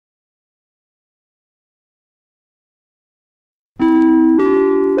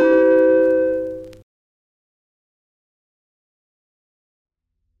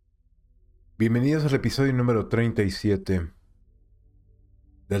Bienvenidos al episodio número 37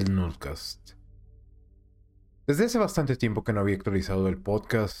 del Nullcast. Desde hace bastante tiempo que no había actualizado el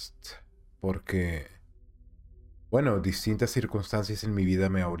podcast porque, distintas circunstancias en mi vida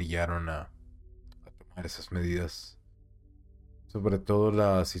me orillaron a tomar esas medidas. Sobre todo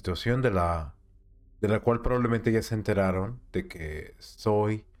la situación de la cual probablemente ya se enteraron de que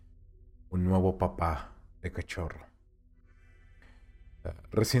soy un nuevo papá de cachorro.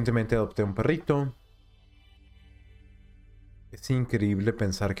 Recientemente adopté un perrito. Es increíble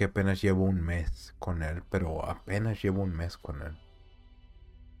pensar que apenas llevo un mes con él, pero apenas llevo un mes con él.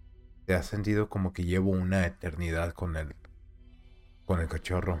 Te has sentido como que llevo una eternidad con el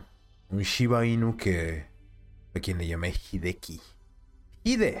cachorro. Un Shiba Inu a quien le llamé Hideki.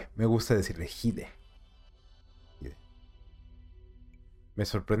 Me gusta decirle Hide. Me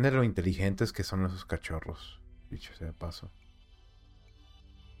sorprende lo inteligentes que son esos cachorros, dicho sea de paso.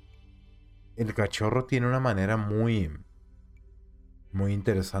 El cachorro tiene una manera muy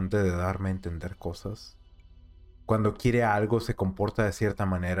interesante de darme a entender cosas. Cuando quiere algo se comporta de cierta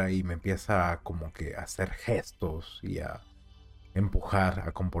manera y me empieza a como que a hacer gestos y a empujar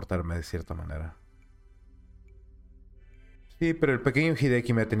a comportarme de cierta manera. Sí, pero el pequeño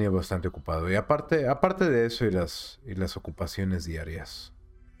Hideki me ha tenido bastante ocupado. Y aparte de eso y las ocupaciones diarias.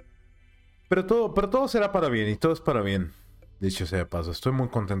 Pero todo será para bien y todo es para bien. Dicho sea de paso, estoy muy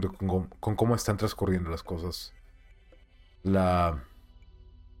contento con cómo están transcurriendo las cosas.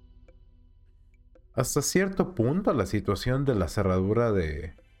 Hasta cierto punto la situación de la cerradura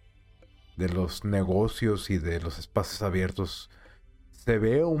de los negocios y de los espacios abiertos se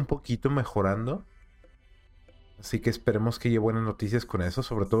ve un poquito mejorando. Así que esperemos que haya buenas noticias con eso,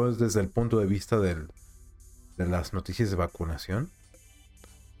 sobre todo desde el punto de vista de las noticias de vacunación.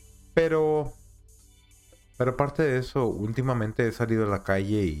 Pero aparte de eso, últimamente he salido a la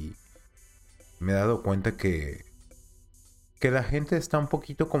calle y me he dado cuenta que la gente está un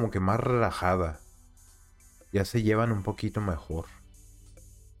poquito como que más relajada. Ya se llevan un poquito mejor.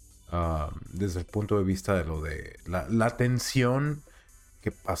 Desde el punto de vista de lo de la tensión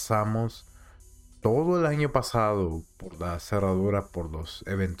que pasamos todo el año pasado por la cerradura por los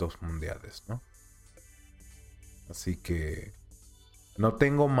eventos mundiales, ¿no? Así que no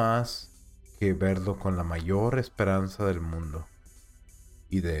tengo más que verlo con la mayor esperanza del mundo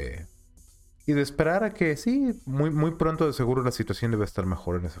y de esperar a que sí, muy pronto de seguro la situación debe estar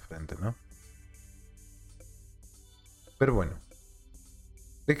mejor en ese frente, ¿no? Pero bueno,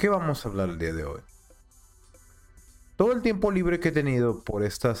 ¿de qué vamos a hablar el día de hoy? Todo el tiempo libre que he tenido por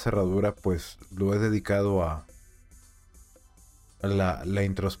esta cerradura, pues lo he dedicado a la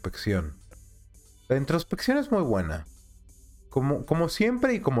introspección. La introspección es muy buena. Como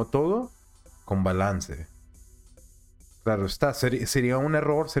siempre y como todo, con balance. Claro está, sería un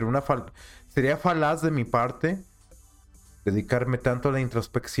error, sería falaz de mi parte dedicarme tanto a la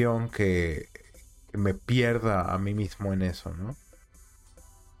introspección que me pierda a mí mismo en eso, ¿no?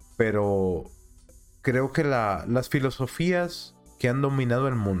 Pero creo que las filosofías que han dominado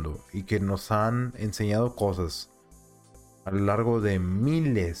el mundo y que nos han enseñado cosas a lo largo de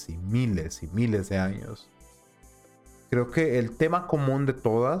miles y miles y miles de años, creo que el tema común de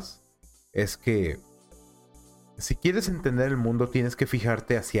todas es que si quieres entender el mundo tienes que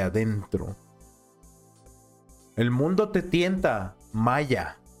fijarte hacia adentro. El mundo te tienta,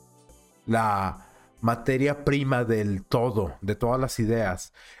 Maya, la materia prima del todo, de todas las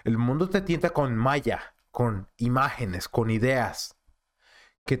ideas. El mundo te tienta con Maya, con imágenes, con ideas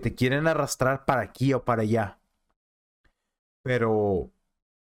que te quieren arrastrar para aquí o para allá. Pero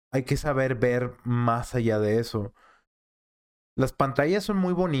hay que saber ver más allá de eso. Las pantallas son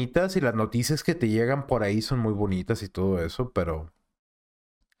muy bonitas y las noticias que te llegan por ahí son muy bonitas y todo eso, pero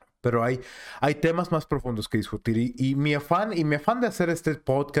hay temas más profundos que discutir y mi afán de hacer este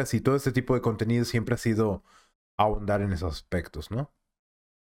podcast y todo este tipo de contenido siempre ha sido ahondar en esos aspectos, ¿no?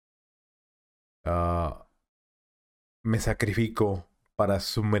 Ah, me sacrifico para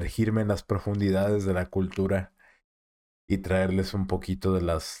sumergirme en las profundidades de la cultura y traerles un poquito de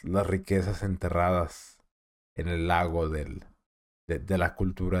las riquezas enterradas en el lago de la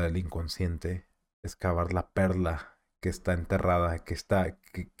cultura del inconsciente, excavar la perla que está enterrada,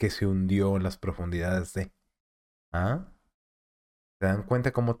 que se hundió en las profundidades de... ¿Ah? ¿Se dan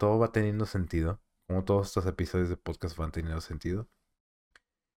cuenta cómo todo va teniendo sentido? Cómo todos estos episodios de podcast van teniendo sentido.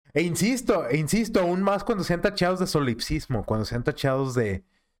 E insisto, aún más cuando sean tachados de solipsismo, cuando sean tachados de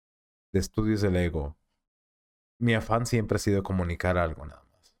estudios del ego. Mi afán siempre ha sido comunicar algo nada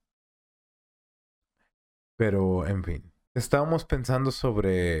más. Pero, en fin. Estábamos pensando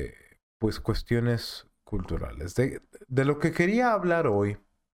sobre, pues, cuestiones culturales. De lo que quería hablar hoy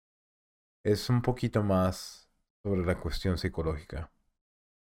es un poquito más sobre la cuestión psicológica.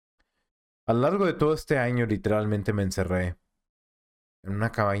 A lo largo de todo este año literalmente me encerré en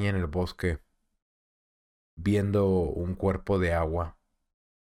una cabaña en el bosque viendo un cuerpo de agua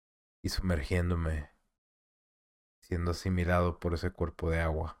y sumergiéndome, siendo asimilado por ese cuerpo de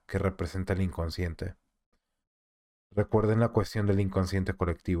agua que representa el inconsciente. Recuerden la cuestión del inconsciente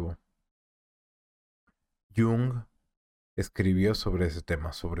colectivo. Jung escribió sobre ese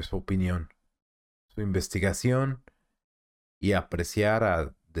tema, sobre su opinión, su investigación y apreciar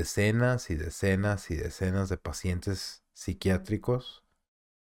a decenas y decenas y decenas de pacientes psiquiátricos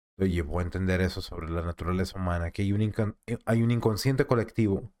lo llevó a entender eso sobre la naturaleza humana, que hay un inconsciente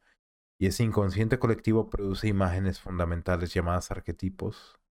colectivo y ese inconsciente colectivo produce imágenes fundamentales llamadas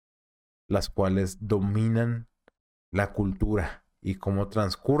arquetipos, las cuales dominan la cultura y cómo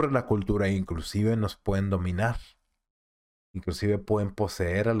transcurre la cultura e inclusive nos pueden dominar, inclusive pueden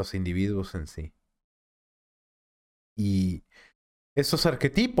poseer a los individuos en sí. Y esos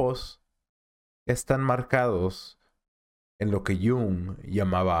arquetipos están marcados en lo que Jung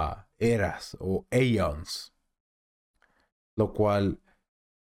llamaba eras o Aions, lo cual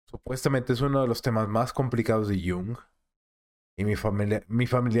supuestamente es uno de los temas más complicados de Jung. Y mi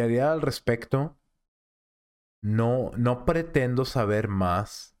familiaridad al respecto, no pretendo saber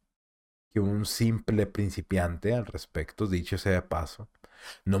más que un simple principiante al respecto, dicho sea de paso.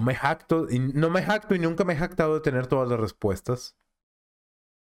 No me jacto y nunca me he jactado de tener todas las respuestas,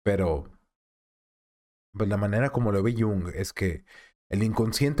 pero pues la manera como lo ve Jung es que el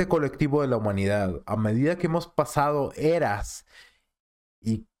inconsciente colectivo de la humanidad, a medida que hemos pasado eras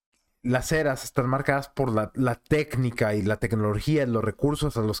y las eras están marcadas por la técnica y la tecnología y los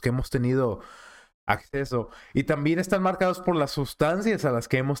recursos a los que hemos tenido acceso. Y también están marcados por las sustancias a las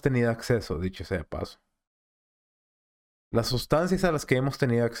que hemos tenido acceso, dicho sea de paso. Las sustancias a las que hemos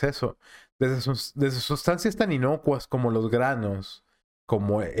tenido acceso, desde sustancias tan inocuas como los granos,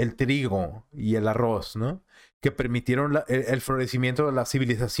 como el trigo y el arroz, ¿no? Que permitieron el florecimiento de la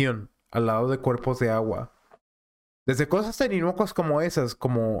civilización al lado de cuerpos de agua. Desde cosas tan inocuas como esas,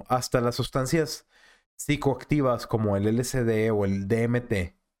 como hasta las sustancias psicoactivas como el LSD o el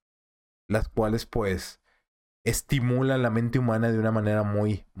DMT, las cuales pues estimulan la mente humana de una manera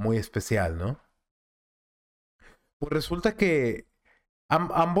muy, muy especial, ¿no? Pues resulta que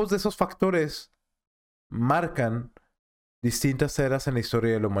ambos de esos factores marcan distintas eras en la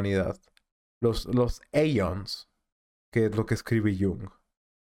historia de la humanidad. Los Aions, que es lo que escribe Jung.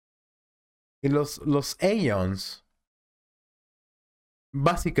 Y los Aions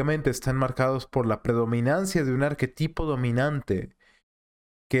básicamente están marcados por la predominancia de un arquetipo dominante,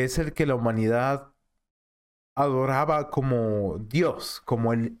 que es el que la humanidad adoraba como Dios,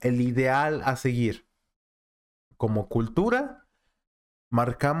 como el ideal a seguir. Como cultura,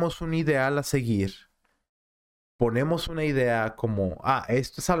 marcamos un ideal a seguir. Ponemos una idea como,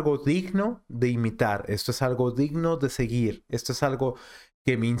 esto es algo digno de imitar, esto es algo digno de seguir, esto es algo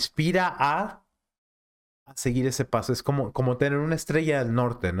que me inspira a seguir ese paso. Es como tener una estrella del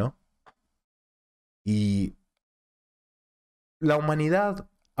norte, ¿no? Y la humanidad,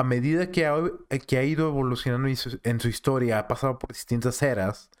 a medida que ha ido evolucionando en su historia, ha pasado por distintas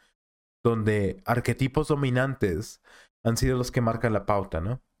eras, donde arquetipos dominantes han sido los que marcan la pauta,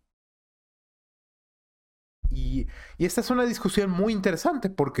 ¿no? Y esta es una discusión muy interesante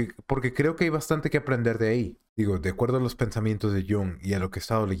porque creo que hay bastante que aprender de ahí. Digo, de acuerdo a los pensamientos de Jung y a lo que he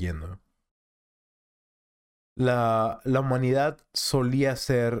estado leyendo. La humanidad solía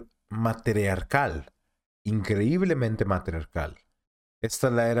ser matriarcal, increíblemente matriarcal. Esta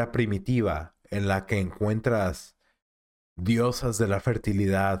es la era primitiva en la que encuentras diosas de la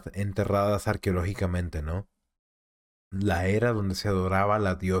fertilidad enterradas arqueológicamente, ¿no? La era donde se adoraba a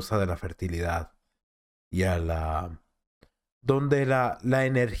la diosa de la fertilidad y donde la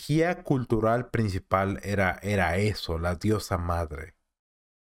energía cultural principal era eso, la diosa madre.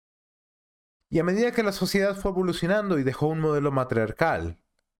 Y a medida que la sociedad fue evolucionando y dejó un modelo matriarcal,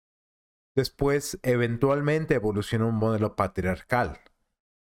 después eventualmente evolucionó un modelo patriarcal,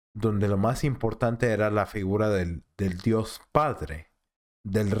 donde lo más importante era la figura del Dios Padre,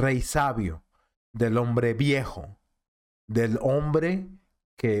 del rey sabio, del hombre viejo, del hombre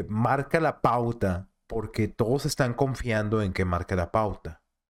que marca la pauta porque todos están confiando en que marque la pauta.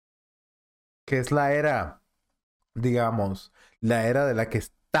 Que es la era, digamos, la era de la que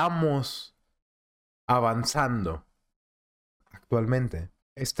estamos avanzando actualmente.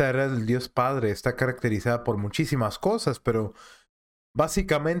 Esta era del Dios Padre está caracterizada por muchísimas cosas, pero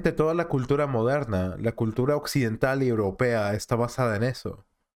básicamente toda la cultura moderna, la cultura occidental y europea está basada en eso.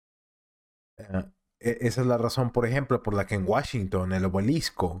 Esa es la razón, por ejemplo, por la que en Washington el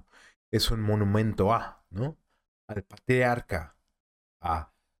obelisco es un monumento a, ¿no? Al patriarca.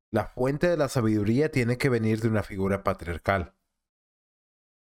 A la fuente de la sabiduría tiene que venir de una figura patriarcal.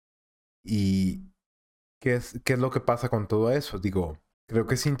 ¿Y qué es lo que pasa con todo eso? Digo, creo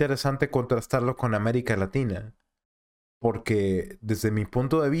que es interesante contrastarlo con América Latina. Porque desde mi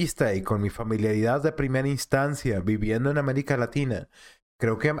punto de vista y con mi familiaridad de primera instancia viviendo en América Latina,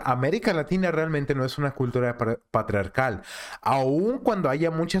 creo que América Latina realmente no es una cultura patriarcal. Aun cuando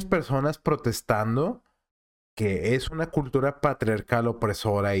haya muchas personas protestando que es una cultura patriarcal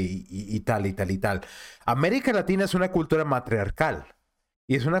opresora y tal y tal y tal. América Latina es una cultura matriarcal.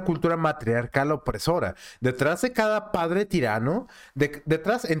 Y es una cultura matriarcal opresora. Detrás de cada padre tirano,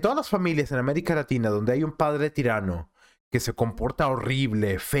 detrás, en todas las familias en América Latina donde hay un padre tirano que se comporta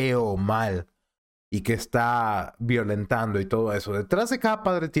horrible, feo, mal, y que está violentando y todo eso, detrás de cada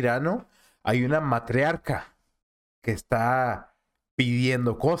padre tirano hay una matriarca que está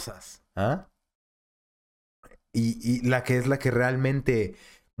pidiendo cosas. ¿Ah? Y la que es la que realmente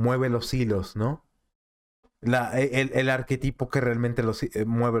mueve los hilos, ¿no? El arquetipo que realmente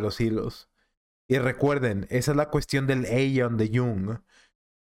mueve los hilos. Y recuerden, esa es la cuestión del Aion de Jung.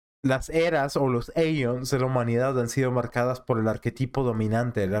 Las eras o los Aions de la humanidad han sido marcadas por el arquetipo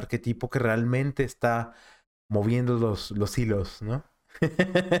dominante, el arquetipo que realmente está moviendo los hilos, ¿no?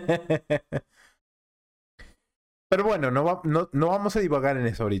 Pero bueno, no vamos a divagar en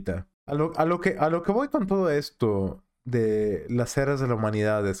eso ahorita. A lo que voy con todo esto de las eras de la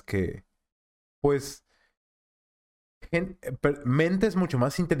humanidad es que, pues, mentes mucho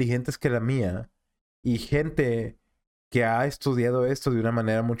más inteligentes que la mía y gente que ha estudiado esto de una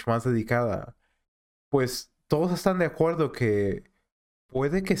manera mucho más dedicada, pues todos están de acuerdo que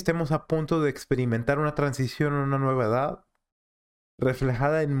puede que estemos a punto de experimentar una transición a una nueva edad,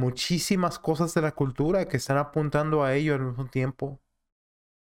 reflejada en muchísimas cosas de la cultura que están apuntando a ello al mismo tiempo.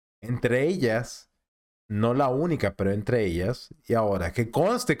 Entre ellas, no la única, pero entre ellas, y ahora, que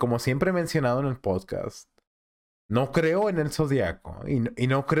conste, como siempre he mencionado en el podcast, no creo en el zodiaco y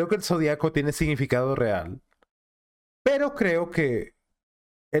no creo que el zodiaco tiene significado real, pero creo que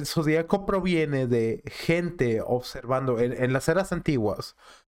el zodiaco proviene de gente observando en las eras antiguas,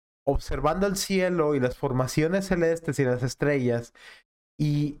 observando el cielo y las formaciones celestes y las estrellas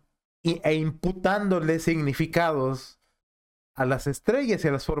y, e imputándole significados a las estrellas y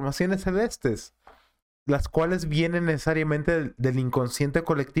a las formaciones celestes, las cuales vienen necesariamente del inconsciente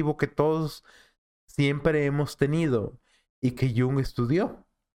colectivo que todos siempre hemos tenido y que Jung estudió,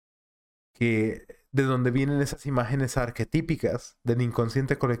 que de donde vienen esas imágenes arquetípicas del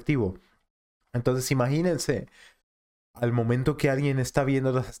inconsciente colectivo. Entonces imagínense, al momento que alguien está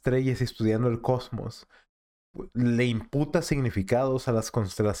viendo las estrellas y estudiando el cosmos, le imputa significados a las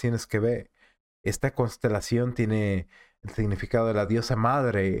constelaciones que ve. Esta constelación tiene el significado de la diosa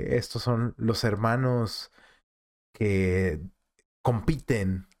madre. Estos son los hermanos que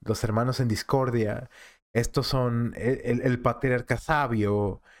compiten, los hermanos en discordia. Estos son el patriarca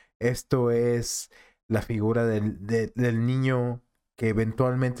sabio. Esto es la figura del niño que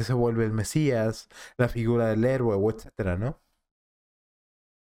eventualmente se vuelve el Mesías, la figura del héroe, etcétera, ¿no?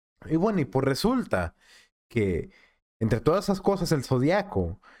 Y bueno, y pues resulta que entre todas esas cosas el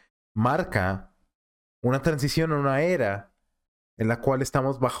zodiaco marca una transición a una era en la cual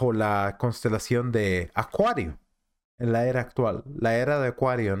estamos bajo la constelación de Acuario, en la era actual, la era de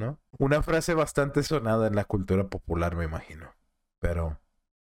Acuario, ¿no? Una frase bastante sonada en la cultura popular, me imagino. Pero...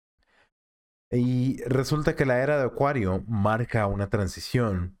 Y resulta que la era de Acuario marca una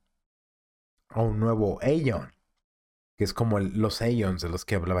transición a un nuevo Aion, que es como los Aions de los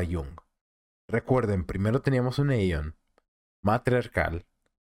que hablaba Jung. Recuerden, primero teníamos un Aion matriarcal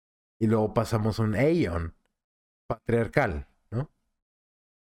y luego pasamos a un Aion patriarcal, ¿no?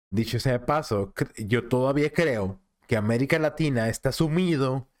 Dicho sea de paso, yo todavía creo que América Latina está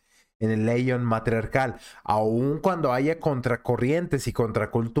sumido en el Aion matriarcal, aun cuando haya contracorrientes y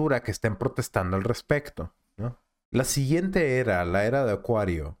contracultura que estén protestando al respecto, ¿no? La siguiente era, la era de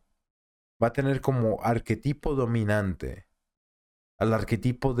Acuario, va a tener como arquetipo dominante al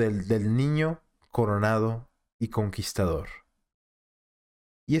arquetipo del niño coronado y conquistador.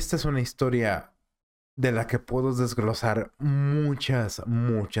 Y esta es una historia de la que puedo desglosar muchas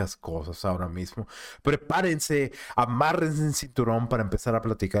cosas ahora mismo. Prepárense, amárrense en cinturón para empezar a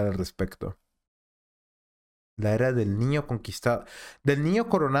platicar al respecto. La era del niño conquistado, del niño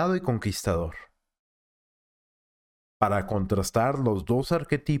coronado y conquistador. Para contrastar los dos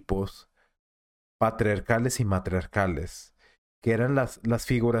arquetipos patriarcales y matriarcales, que eran las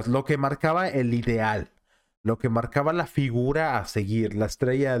figuras, lo que marcaba el ideal, lo que marcaba la figura a seguir, la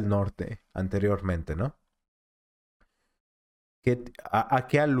estrella del norte anteriormente, ¿no? ¿A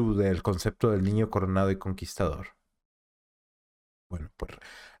qué alude el concepto del niño coronado y conquistador? Bueno, pues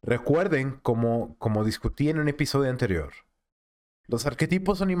recuerden, como discutí en un episodio anterior, los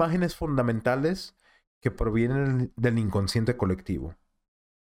arquetipos son imágenes fundamentales que provienen del inconsciente colectivo.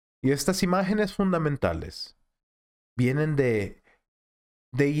 Y estas imágenes fundamentales vienen de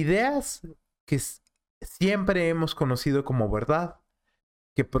ideas que siempre hemos conocido como verdad,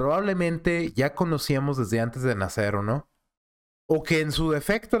 que probablemente ya conocíamos desde antes de nacer, ¿o no? O que en su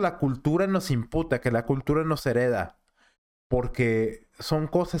defecto la cultura nos imputa, que la cultura nos hereda, porque son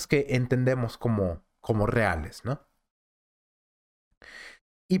cosas que entendemos como reales, ¿no?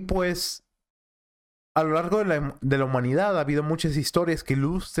 Y pues a lo largo de la humanidad ha habido muchas historias que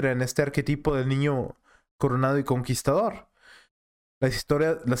ilustran este arquetipo del niño coronado y conquistador.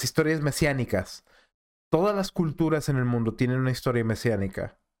 Las historias mesiánicas. Todas las culturas en el mundo tienen una historia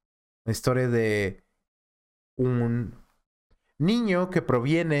mesiánica. Una historia de un niño que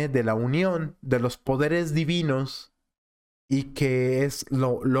proviene de la unión de los poderes divinos y que es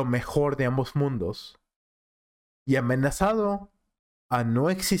lo mejor de ambos mundos. Y amenazado a no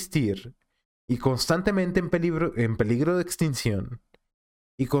existir y constantemente en peligro de extinción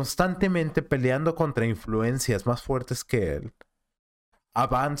y constantemente peleando contra influencias más fuertes que él,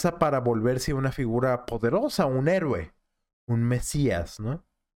 avanza para volverse una figura poderosa, un héroe, un mesías, ¿no?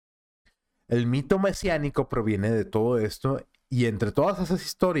 El mito mesiánico proviene de todo esto y entre todas esas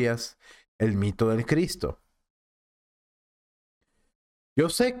historias, el mito del Cristo. Yo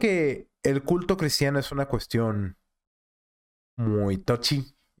sé que el culto cristiano es una cuestión muy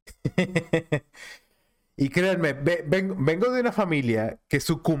touchy. Y créanme, vengo de una familia que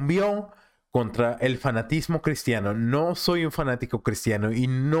sucumbió contra el fanatismo cristiano. No soy un fanático cristiano y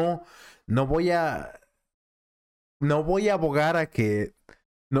no voy a, no voy a abogar a que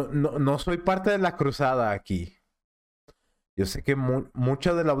no soy parte de la cruzada aquí. Yo sé que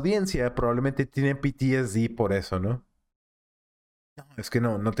mucha de la audiencia probablemente tiene PTSD por eso, ¿no? No, es que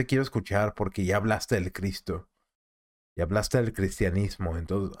no te quiero escuchar porque ya hablaste del Cristo. Ya hablaste del cristianismo.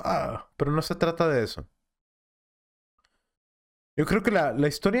 Entonces, pero no se trata de eso. Yo creo que la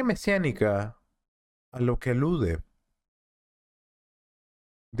historia mesiánica a lo que alude,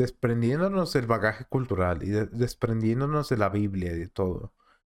 desprendiéndonos del bagaje cultural y desprendiéndonos de la Biblia y de todo,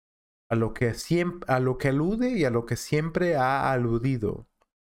 a lo que alude y a lo que siempre ha aludido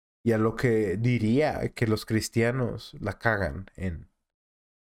y a lo que diría que los cristianos la cagan en.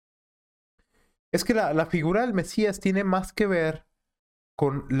 Es que la figura del Mesías tiene más que ver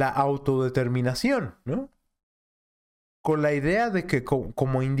con la autodeterminación, ¿no? Con la idea de que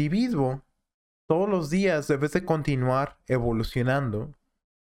como individuo, todos los días debes de continuar evolucionando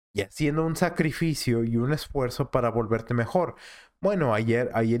y haciendo un sacrificio y un esfuerzo para volverte mejor. Bueno,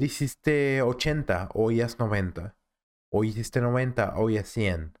 ayer hiciste 80, hoy haz 90. Hoy hiciste 90, hoy haz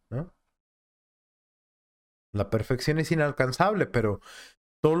 100, ¿no? La perfección es inalcanzable, pero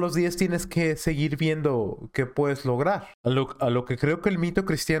todos los días tienes que seguir viendo qué puedes lograr. A lo que creo que el mito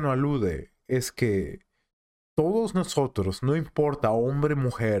cristiano alude es que todos nosotros, no importa hombre,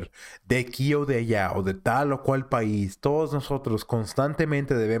 mujer, de aquí o de allá, o de tal o cual país, todos nosotros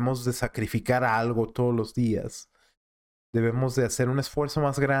constantemente debemos de sacrificar algo todos los días. Debemos de hacer un esfuerzo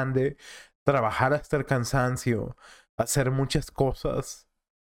más grande, trabajar hasta el cansancio, hacer muchas cosas,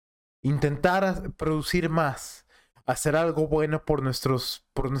 intentar producir más, hacer algo bueno por nuestro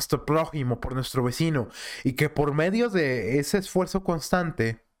prójimo, por nuestro vecino, y que por medio de ese esfuerzo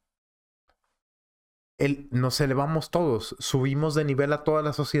constante, nos elevamos todos, subimos de nivel a toda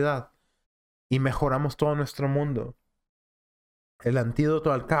la sociedad y mejoramos todo nuestro mundo. El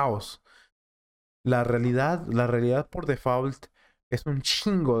antídoto al caos. La realidad por default es un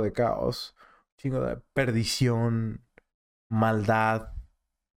chingo de caos, un chingo de perdición, maldad,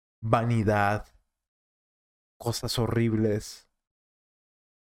 vanidad, cosas horribles.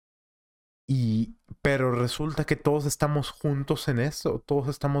 Pero resulta que todos estamos juntos en eso, todos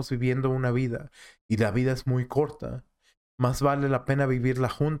estamos viviendo una vida y la vida es muy corta. Más vale la pena vivirla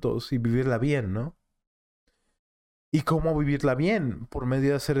juntos y vivirla bien, ¿no? ¿Y cómo vivirla bien? Por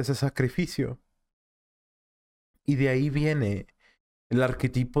medio de hacer ese sacrificio. Y de ahí viene el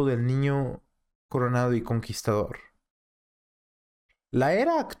arquetipo del niño coronado y conquistador. La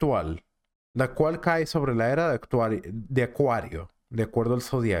era actual, la cual cae sobre la era de Acuario, de acuerdo al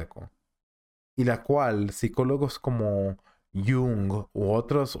zodiaco, y la cual psicólogos como Jung u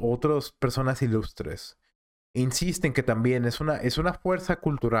otras personas ilustres insisten que también es una fuerza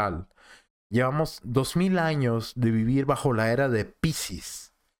cultural. Llevamos 2000 años de vivir bajo la era de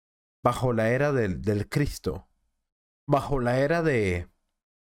Piscis, bajo la era del Cristo, bajo la era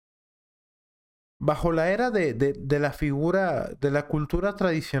bajo la era de la figura, de la cultura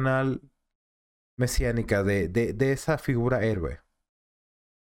tradicional mesiánica, de esa figura héroe.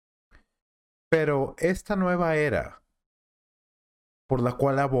 Pero esta nueva era por la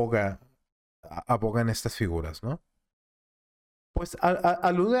cual abogan estas figuras, ¿no? Pues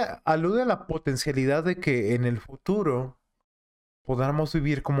alude a la potencialidad de que en el futuro podamos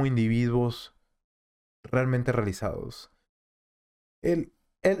vivir como individuos realmente realizados. El,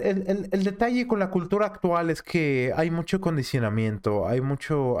 el detalle con la cultura actual es que hay mucho condicionamiento, hay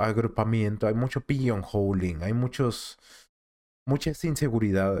mucho agrupamiento, hay mucho pigeonholing, hay muchas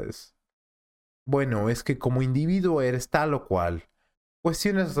inseguridades. Bueno, es que como individuo eres tal o cual.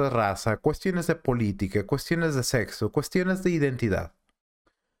 Cuestiones de raza, cuestiones de política, cuestiones de sexo, cuestiones de identidad.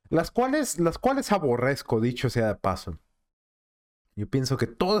 Las cuales aborrezco, dicho sea de paso. Yo pienso que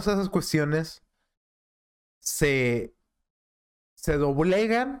todas esas cuestiones se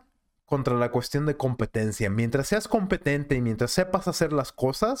doblegan contra la cuestión de competencia. Mientras seas competente y mientras sepas hacer las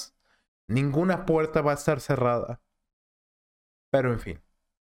cosas, ninguna puerta va a estar cerrada. Pero en fin.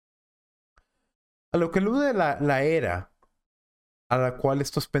 A lo que alude la era a la cual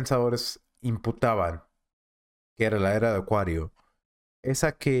estos pensadores imputaban, que era la era de Acuario, es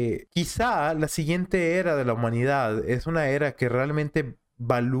a que quizá la siguiente era de la humanidad es una era que realmente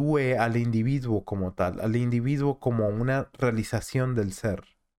valúe al individuo como tal, al individuo como una realización del ser.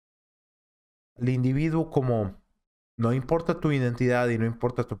 Al individuo como no importa tu identidad y no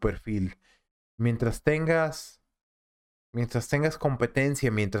importa tu perfil, mientras tengas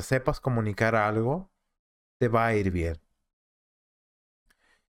competencia, mientras sepas comunicar algo, te va a ir bien.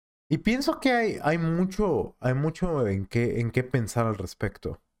 Y pienso que hay mucho en qué pensar al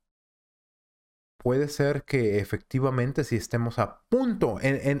respecto. Puede ser que efectivamente si estemos a punto,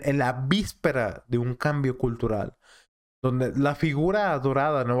 en la víspera de un cambio cultural, donde la figura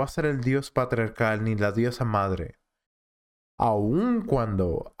adorada no va a ser el dios patriarcal ni la diosa madre, aun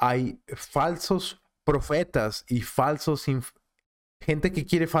cuando hay falsos profetas y gente que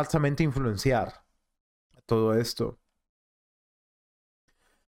quiere falsamente influenciar todo esto.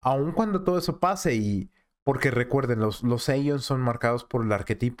 Aun cuando todo eso pase y porque recuerden, los Aion son marcados por el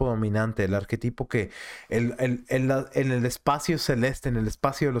arquetipo dominante, el arquetipo que en el espacio celeste, en el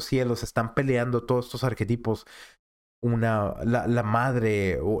espacio de los cielos, están peleando todos estos arquetipos. La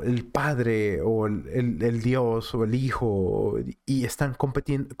madre, o el padre, o el dios, o el hijo, y están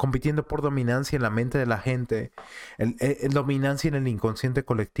compitiendo por dominancia en la mente de la gente, dominancia en el inconsciente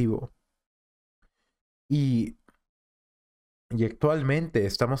colectivo. Y actualmente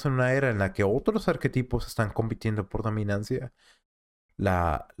estamos en una era en la que otros arquetipos están compitiendo por dominancia.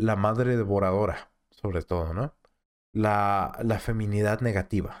 La madre devoradora, sobre todo, ¿no? La feminidad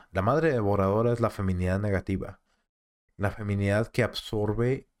negativa. La madre devoradora es la feminidad negativa. La feminidad que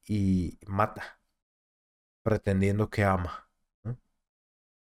absorbe y mata, pretendiendo que ama, ¿no?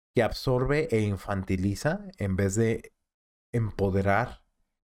 Que absorbe e infantiliza en vez de empoderar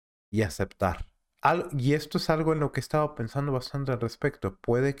y aceptar. Y esto es algo en lo que he estado pensando bastante al respecto.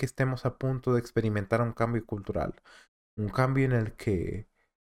 Puede que estemos a punto de experimentar un cambio cultural. Un cambio en el que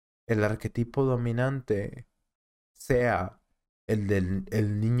el arquetipo dominante sea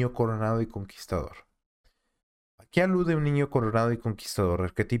el niño coronado y conquistador. ¿A qué alude un niño coronado y conquistador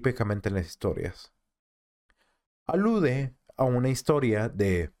arquetípicamente en las historias? Alude a una historia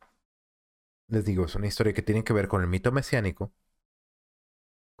les digo, es una historia que tiene que ver con el mito mesiánico,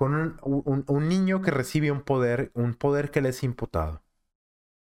 con un niño que recibe un poder que le es imputado.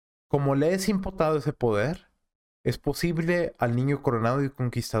 Como le es imputado ese poder, es posible al niño coronado y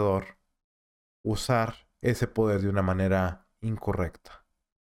conquistador usar ese poder de una manera incorrecta.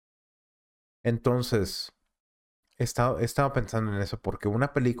 Entonces, he estado pensando en eso porque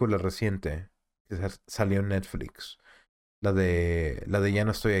una película reciente que salió en Netflix, la de Ya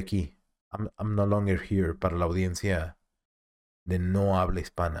no estoy aquí, I'm no longer here, para la audiencia de no habla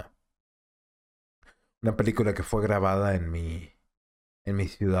hispana. Una película que fue grabada en mi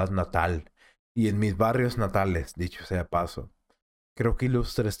ciudad natal y en mis barrios natales, dicho sea paso. Creo que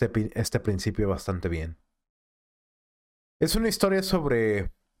ilustra este principio bastante bien. Es una historia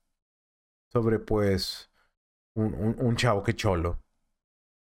sobre pues, un chavo que cholo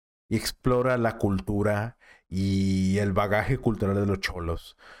y explora la cultura y el bagaje cultural de los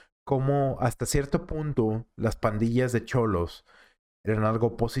cholos. Como hasta cierto punto las pandillas de cholos eran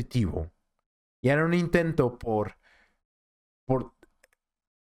algo positivo y era un intento por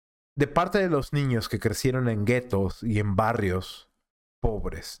de parte de los niños que crecieron en guetos y en barrios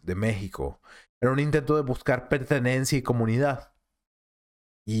pobres de México. Era un intento de buscar pertenencia y comunidad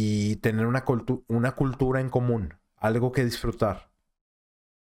y tener una cultura en común, algo que disfrutar.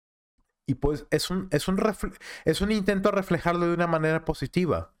 Y pues es un intento a reflejarlo de una manera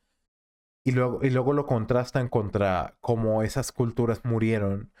positiva. Y luego lo contrastan contra cómo esas culturas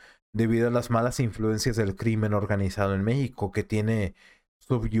murieron debido a las malas influencias del crimen organizado en México, que tiene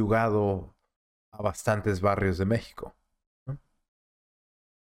subyugado a bastantes barrios de México, ¿no?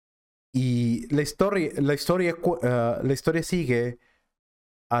 Y la historia sigue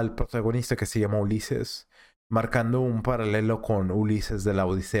al protagonista, que se llama Ulises, marcando un paralelo con Ulises de la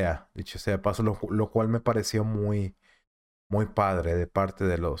Odisea, dicho sea de paso, lo cual me pareció muy, muy padre de parte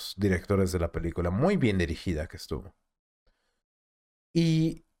de los directores de la película. Muy bien dirigida que estuvo.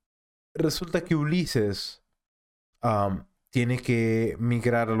 Y resulta que Ulises tiene que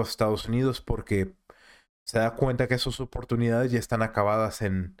migrar a los Estados Unidos porque se da cuenta que sus oportunidades ya están acabadas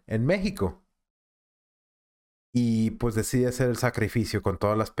en México. Y pues decide hacer el sacrificio con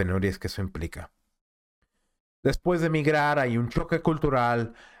todas las penurias que eso implica. Después de migrar hay un choque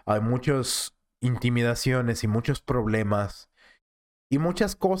cultural, hay muchas intimidaciones y muchos problemas y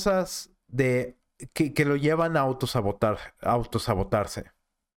muchas cosas que lo llevan a autosabotarse.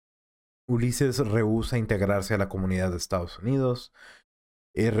 Ulises rehúsa integrarse a la comunidad de Estados Unidos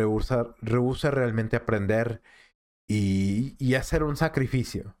y rehúsa realmente aprender y hacer un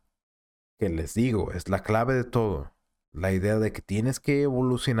sacrificio. Que les digo, es la clave de todo. La idea de que tienes que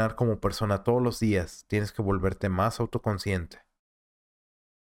evolucionar como persona todos los días, tienes que volverte más autoconsciente.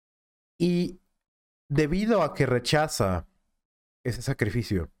 Y debido a que rechaza ese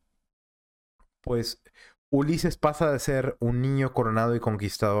sacrificio, pues Ulises pasa de ser un niño coronado y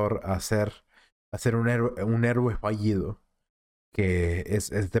conquistador a ser un héroe fallido que es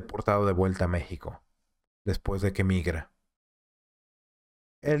deportado de vuelta a México después de que migra.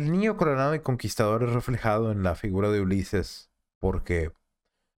 El niño coronado y conquistador es reflejado en la figura de Ulises porque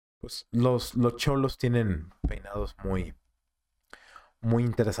pues, los cholos tienen peinados muy, muy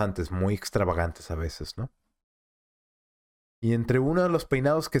interesantes, muy extravagantes a veces, ¿no? Y entre uno de los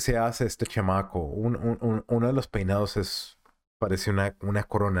peinados que se hace este chamaco, uno de los peinados parece una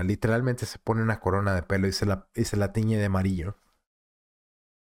corona. Literalmente se pone una corona de pelo y se la tiñe de amarillo.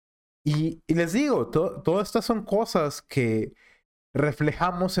 Y les digo, todas estas son cosas que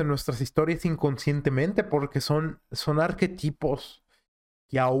reflejamos en nuestras historias inconscientemente porque son arquetipos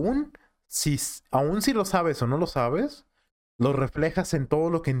que aún si lo sabes o no lo sabes, lo reflejas en todo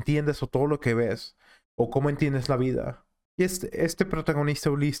lo que entiendes o todo lo que ves o cómo entiendes la vida. Y este protagonista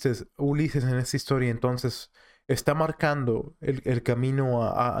Ulises en esta historia entonces está marcando el camino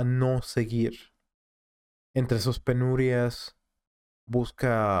a no seguir. Entre sus penurias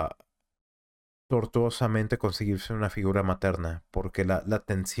busca tortuosamente conseguirse una figura materna porque la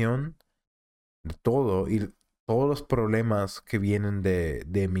tensión de todo y todos los problemas que vienen de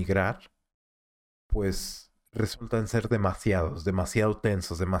emigrar pues resultan ser demasiado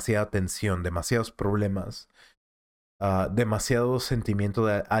tensos, demasiada tensión, demasiados problemas, demasiado sentimiento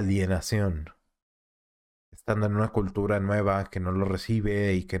de alienación, estando en una cultura nueva que no lo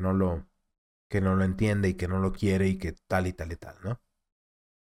recibe y que no lo entiende y que no lo quiere y que tal y tal y tal, ¿no?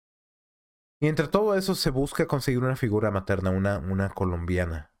 Y entre todo eso se busca conseguir una figura materna, una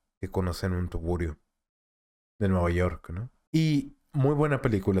colombiana que conoce en un tugurio de Nueva York, ¿no? Y muy buena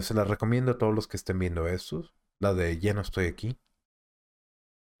película, se la recomiendo a todos los que estén viendo estos, la de Ya no estoy aquí,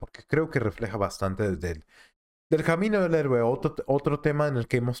 porque creo que refleja bastante del camino del héroe, otro tema en el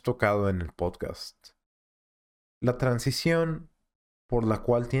que hemos tocado en el podcast. La transición por la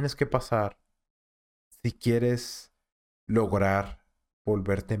cual tienes que pasar si quieres lograr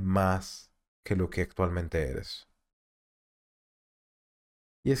volverte más que lo que actualmente eres.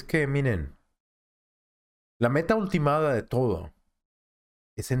 Y es que, miren, la meta ultimada de todo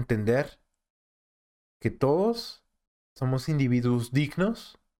es entender que todos somos individuos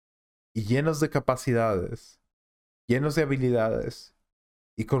dignos y llenos de capacidades, llenos de habilidades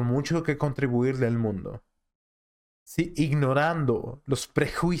y con mucho que contribuirle al mundo. Sí, ignorando los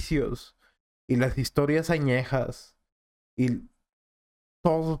prejuicios y las historias añejas y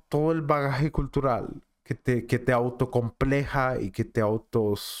todo el bagaje cultural que te autocompleja y que te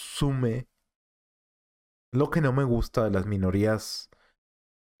autosume. Lo que no me gusta de las minorías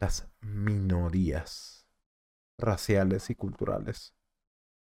raciales y culturales.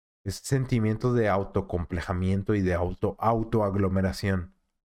 Ese sentimiento de autocomplejamiento y de autoaglomeración.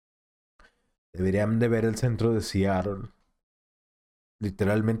 Deberían de ver el centro de Seattle.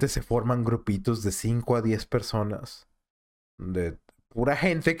 Literalmente se forman grupitos de 5 a 10 personas. De pura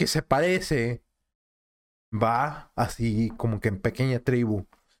gente que se parece. Va así como que en pequeña tribu.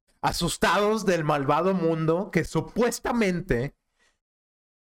 Asustados del malvado mundo que supuestamente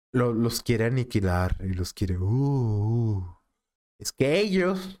los quiere aniquilar. Y los quiere... Es que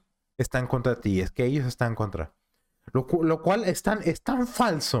ellos están contra ti, es que ellos están contra. Lo cual es tan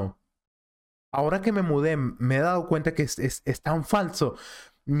falso. Ahora que me mudé, me he dado cuenta que es tan falso.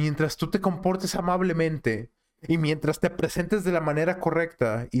 Mientras tú te comportes amablemente y mientras te presentes de la manera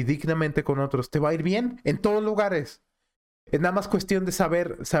correcta y dignamente con otros, te va a ir bien en todos lugares. Es nada más cuestión de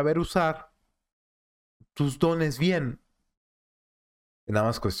saber usar tus dones bien. Es nada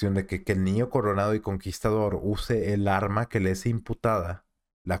más cuestión de que el niño coronado y conquistador use el arma que le es imputada,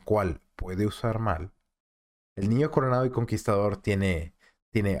 la cual puede usar mal. El niño coronado y conquistador tiene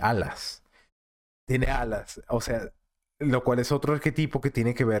alas. Tiene alas. O sea, lo cual es otro arquetipo que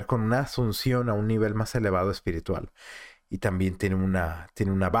tiene que ver con una asunción a un nivel más elevado espiritual. Y también tiene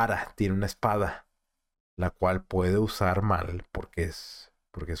una vara, tiene una espada, la cual puede usar mal porque es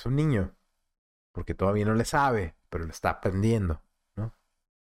un niño. Porque todavía no le sabe, pero lo está aprendiendo, ¿no?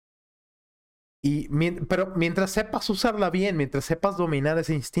 Pero mientras sepas usarla bien, mientras sepas dominar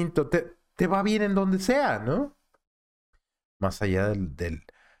ese instinto, te va bien en donde sea, ¿no? Más allá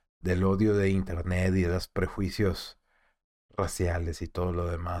del odio de internet y de los prejuicios raciales y todo lo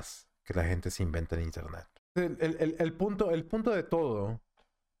demás que la gente se inventa en internet. El punto de todo,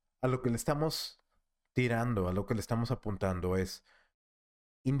 a lo que le estamos tirando, a lo que le estamos apuntando, es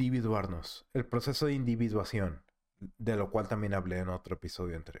individuarnos, el proceso de individuación, de lo cual también hablé en otro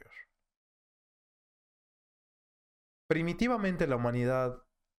episodio anterior. Primitivamente la humanidad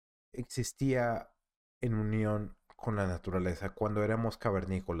existía en unión con la naturaleza cuando éramos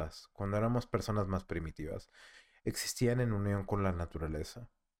cavernícolas, cuando éramos personas más primitivas. Existían en unión con la naturaleza.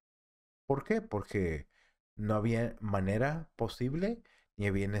 ¿Por qué? Porque no había manera posible ni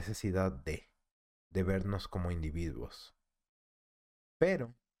había necesidad de vernos como individuos.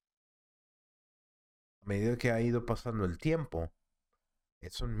 Pero, a medida que ha ido pasando el tiempo,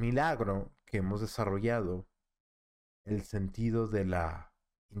 es un milagro que hemos desarrollado el sentido de la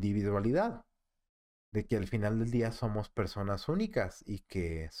individualidad, de que al final del día somos personas únicas y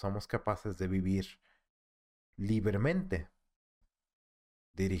que somos capaces de vivir libremente,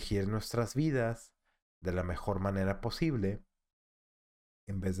 dirigir nuestras vidas de la mejor manera posible,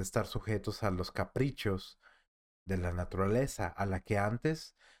 en vez de estar sujetos a los caprichos de la naturaleza a la que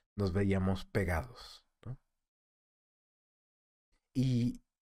antes nos veíamos pegados, ¿no? Y,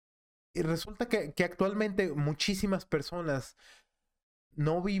 y resulta que actualmente muchísimas personas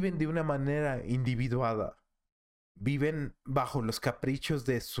no viven de una manera individuada. Viven bajo los caprichos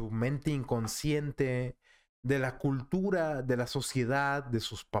de su mente inconsciente, de la cultura, de la sociedad, de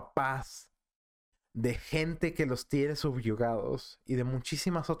sus papás, de gente que los tiene subyugados y de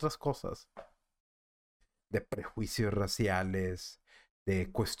muchísimas otras cosas. De prejuicios raciales, de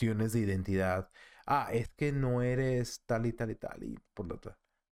cuestiones de identidad. Ah, es que no eres tal y tal y tal y por lo tanto.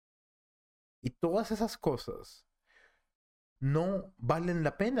 Y todas esas cosas no valen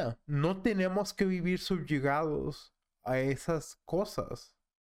la pena. No tenemos que vivir subyugados a esas cosas.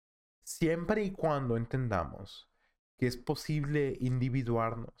 Siempre y cuando entendamos que es posible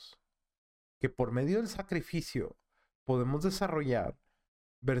individuarnos, que por medio del sacrificio podemos desarrollar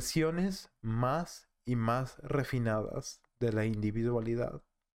versiones más y más refinadas de la individualidad.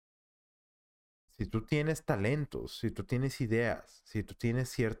 Si tú tienes talentos, si tú tienes ideas, si tú tienes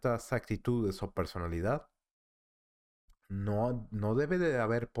ciertas actitudes o personalidad, no debe de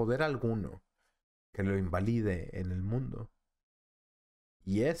haber poder alguno que lo invalide en el mundo.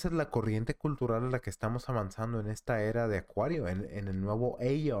 Y esa es la corriente cultural a la que estamos avanzando en esta era de Acuario, en el nuevo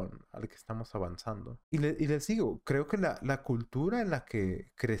Aion al que estamos avanzando. Y les digo, creo que la cultura en la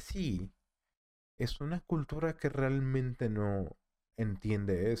que crecí es una cultura que realmente no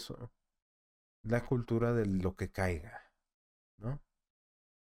entiende eso. La cultura de lo que caiga, ¿no?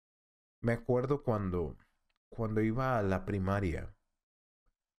 Me acuerdo cuando iba a la primaria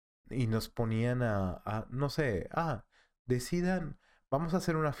y nos ponían no sé, decidan, vamos a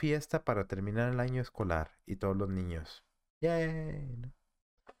hacer una fiesta para terminar el año escolar y todos los niños. ¡Yay! ¿No?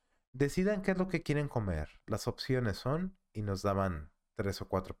 Decidan qué es lo que quieren comer. Las opciones son, y nos daban 3 o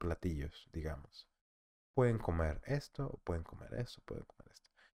 4 platillos, digamos. Pueden comer esto, o pueden comer esto, pueden comer esto.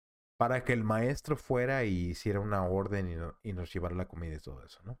 Para que el maestro fuera y hiciera una orden y nos llevara la comida y todo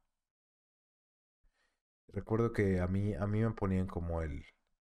eso, ¿no? Recuerdo que a mí me ponían como el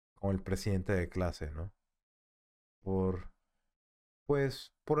presidente de clase, ¿no? Por,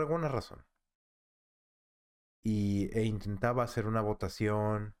 pues, por alguna razón. E intentaba hacer una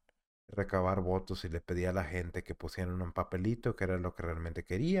votación, recabar votos y le pedía a la gente que pusieran un papelito que era lo que realmente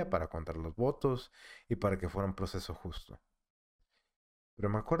quería para contar los votos y para que fuera un proceso justo. Pero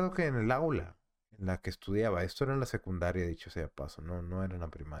me acuerdo que en el aula en la que estudiaba, esto era en la secundaria, dicho sea de paso, no era en la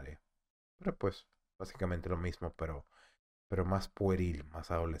primaria. Pero pues, básicamente lo mismo, pero más pueril,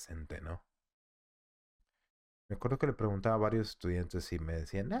 más adolescente, ¿no? Me acuerdo que le preguntaba a varios estudiantes y me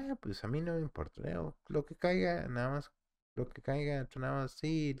decían, pues a mí no me importa, lo que caiga, nada más, lo que caiga, tú nada más,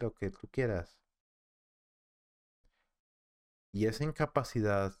 sí, lo que tú quieras. Y esa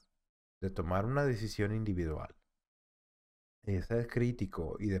incapacidad de tomar una decisión individual, de ser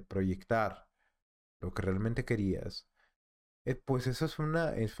crítico y de proyectar lo que realmente querías, pues eso es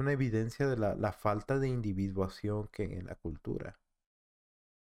una evidencia de la falta de individuación que hay en la cultura.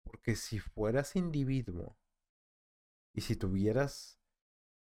 Porque si fueras individuo y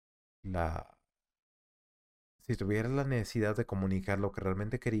la, si tuvieras la necesidad de comunicar lo que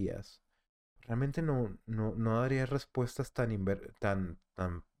realmente querías, realmente no darías respuestas tan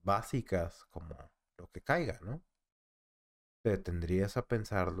básicas como lo que caiga, ¿no? Te detendrías a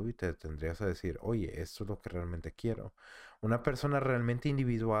pensarlo y te detendrías a decir, oye, esto es lo que realmente quiero. Una persona realmente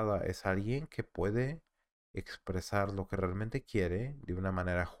individuada es alguien que puede expresar lo que realmente quiere de una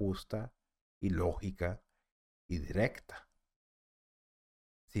manera justa y lógica y directa,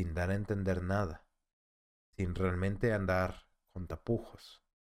 sin dar a entender nada, sin realmente andar con tapujos,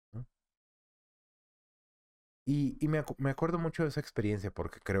 ¿no? Me acuerdo mucho de esa experiencia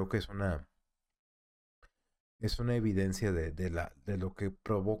porque creo que es una evidencia de lo que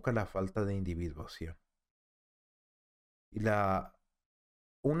provoca la falta de individuación. Y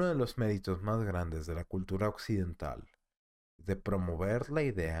uno de los méritos más grandes de la cultura occidental es de promover la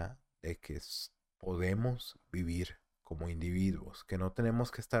idea de que podemos vivir como individuos, que no tenemos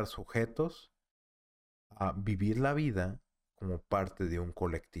que estar sujetos a vivir la vida como parte de un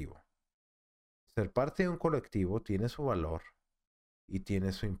colectivo. Ser parte de un colectivo tiene su valor y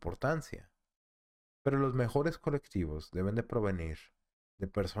tiene su importancia, pero los mejores colectivos deben de provenir de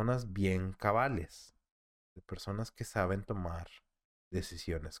personas bien cabales, de personas que saben tomar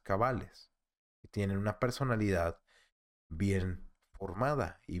decisiones cabales, que tienen una personalidad bien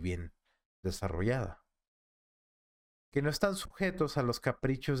formada y bien desarrollada, que no están sujetos a los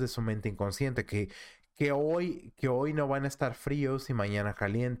caprichos de su mente inconsciente, que hoy no van a estar fríos y mañana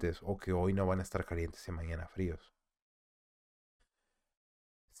calientes, o que hoy no van a estar calientes y mañana fríos,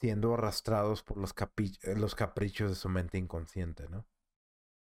 siendo arrastrados por los caprichos de su mente inconsciente, ¿no?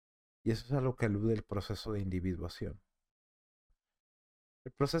 Y eso es a lo que alude el proceso de individuación.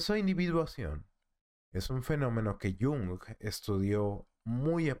 El proceso de individuación es un fenómeno que Jung estudió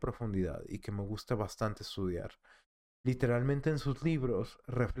muy a profundidad y que me gusta bastante estudiar. Literalmente en sus libros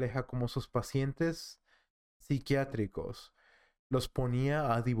refleja cómo sus pacientes psiquiátricos los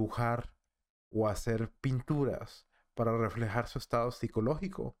ponía a dibujar o a hacer pinturas para reflejar su estado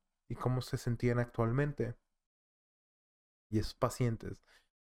psicológico y cómo se sentían actualmente. Y esos pacientes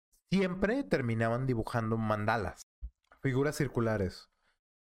siempre terminaban dibujando mandalas, figuras circulares,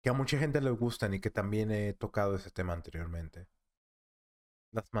 que a mucha gente les gustan y que también he tocado ese tema anteriormente.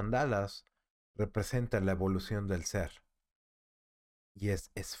 Las mandalas representan la evolución del ser. Y es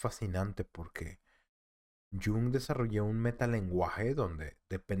fascinante porque Jung desarrolló un metalenguaje donde,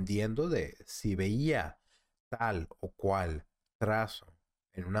 dependiendo de si veía tal o cual trazo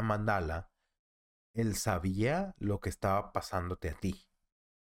en una mandala, él sabía lo que estaba pasándote a ti.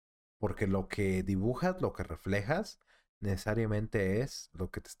 Porque lo que dibujas, lo que reflejas, necesariamente es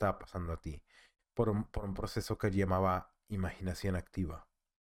lo que te estaba pasando a ti. Por un proceso que él llamaba imaginación activa.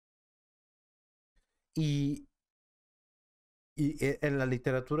 Y, en la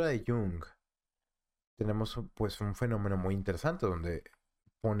literatura de Jung tenemos pues un fenómeno muy interesante donde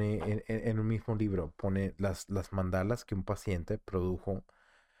pone en un mismo libro, pone las mandalas que un paciente produjo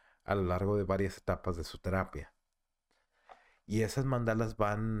a lo largo de varias etapas de su terapia. Y esas mandalas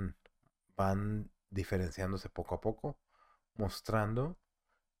van diferenciándose poco a poco, mostrando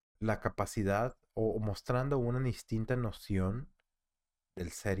la capacidad o mostrando una distinta noción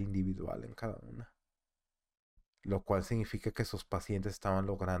del ser individual en cada una. Lo cual significa que sus pacientes estaban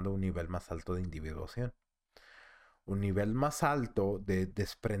logrando un nivel más alto de individuación. Un nivel más alto de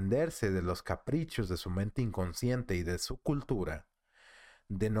desprenderse de los caprichos de su mente inconsciente y de su cultura,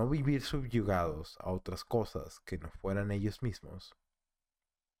 de no vivir subyugados a otras cosas que no fueran ellos mismos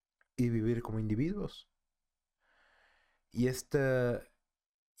y vivir como individuos. Y,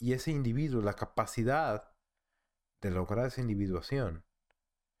 y ese individuo, la capacidad de lograr esa individuación,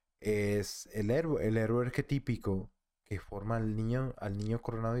 es el héroe arquetípico que forma al niño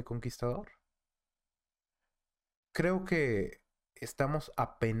coronado y conquistador. Creo que estamos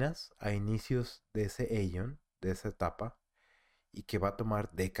apenas a inicios de ese Aion, de esa etapa, y que va a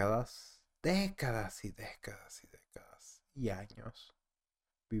tomar décadas, décadas y décadas y décadas y años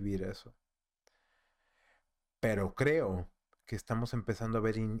vivir eso. Pero creo que estamos empezando a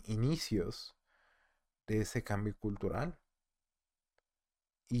ver inicios de ese cambio cultural.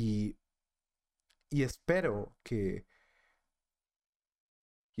 Y, y espero que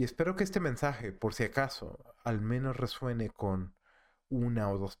este mensaje, por si acaso, al menos resuene con una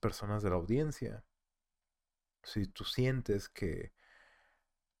o dos personas de la audiencia. Si tú sientes que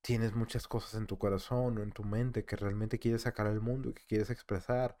tienes muchas cosas en tu corazón o en tu mente que realmente quieres sacar al mundo y que quieres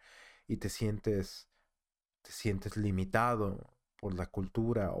expresar y te sientes limitado por la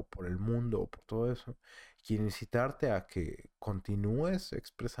cultura o por el mundo o por todo eso, quiero incitarte a que continúes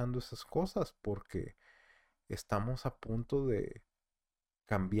expresando esas cosas porque estamos a punto de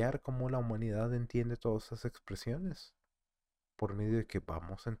cambiar cómo la humanidad entiende todas esas expresiones por medio de que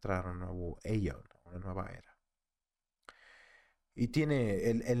vamos a entrar a un nuevo Aion, a una nueva era. Y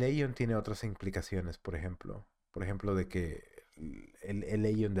el Aion tiene otras implicaciones, por ejemplo, de que el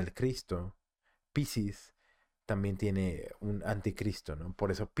Aion del Cristo, Piscis, también tiene un anticristo, ¿no?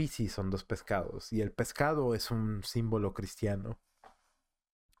 Por eso Piscis son dos pescados. Y el pescado es un símbolo cristiano,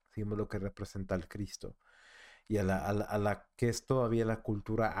 símbolo que representa al Cristo. Y a la que es todavía la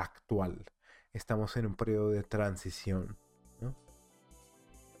cultura actual. Estamos en un periodo de transición, ¿no?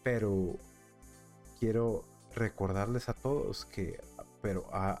 Pero quiero recordarles a todos que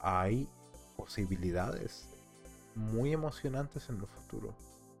hay posibilidades muy emocionantes en el futuro.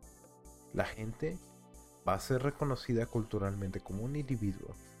 La gente va a ser reconocida culturalmente como un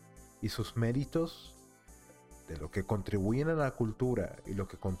individuo y sus méritos de lo que contribuyen a la cultura y lo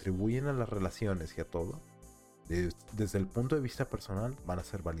que contribuyen a las relaciones y a todo, desde el punto de vista personal, van a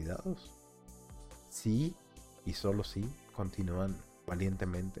ser validados. Sí, y solo si continúan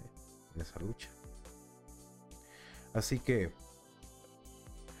valientemente en esa lucha. Así que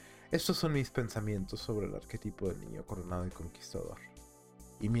estos son mis pensamientos sobre el arquetipo del niño coronado y conquistador.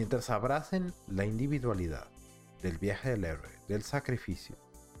 Y mientras abracen la individualidad del viaje del héroe, del sacrificio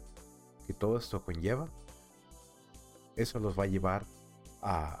que todo esto conlleva, eso los va a llevar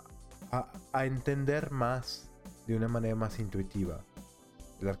a entender más, de una manera más intuitiva,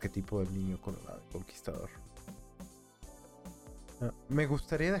 el arquetipo del niño coronado y conquistador. Me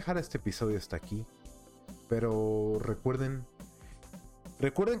gustaría dejar este episodio hasta aquí, pero recuerden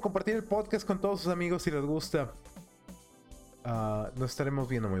compartir el podcast con todos sus amigos si les gusta. Nos estaremos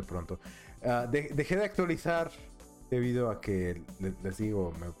viendo muy pronto. Dejé de actualizar debido a que, les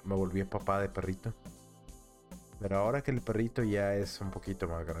digo, me volví papá de perrito. Pero ahora que el perrito ya es un poquito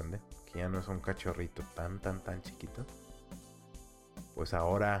más grande, que ya no es un cachorrito tan chiquito, pues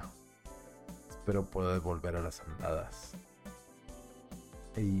ahora espero poder volver a las andadas.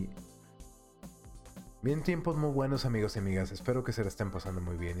 Y bien, tiempos muy buenos, amigos y amigas. Espero que se la estén pasando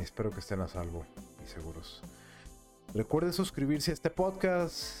muy bien y espero que estén a salvo y seguros. Recuerden suscribirse a este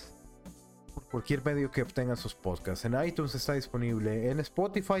podcast por cualquier medio que obtengan sus podcasts. En iTunes está disponible, en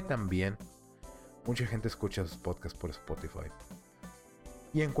Spotify también. Mucha gente escucha sus podcasts por Spotify.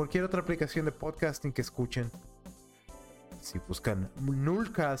 Y en cualquier otra aplicación de podcasting que escuchen. Si buscan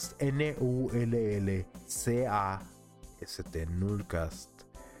Nullcast, Nullcast, Nullcast,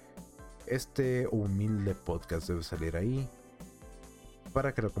 este humilde podcast debe salir ahí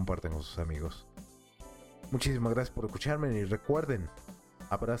para que lo compartan con sus amigos. Muchísimas gracias por escucharme y recuerden,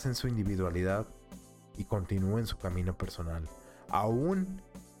 abracen su individualidad y continúen su camino personal. Aún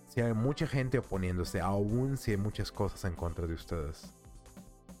si hay mucha gente oponiéndose, aún si hay muchas cosas en contra de ustedes,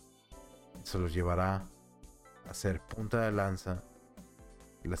 eso los llevará a ser punta de lanza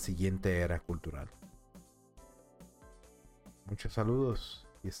de la siguiente era cultural. Muchos saludos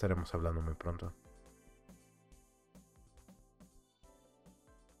y estaremos hablando muy pronto.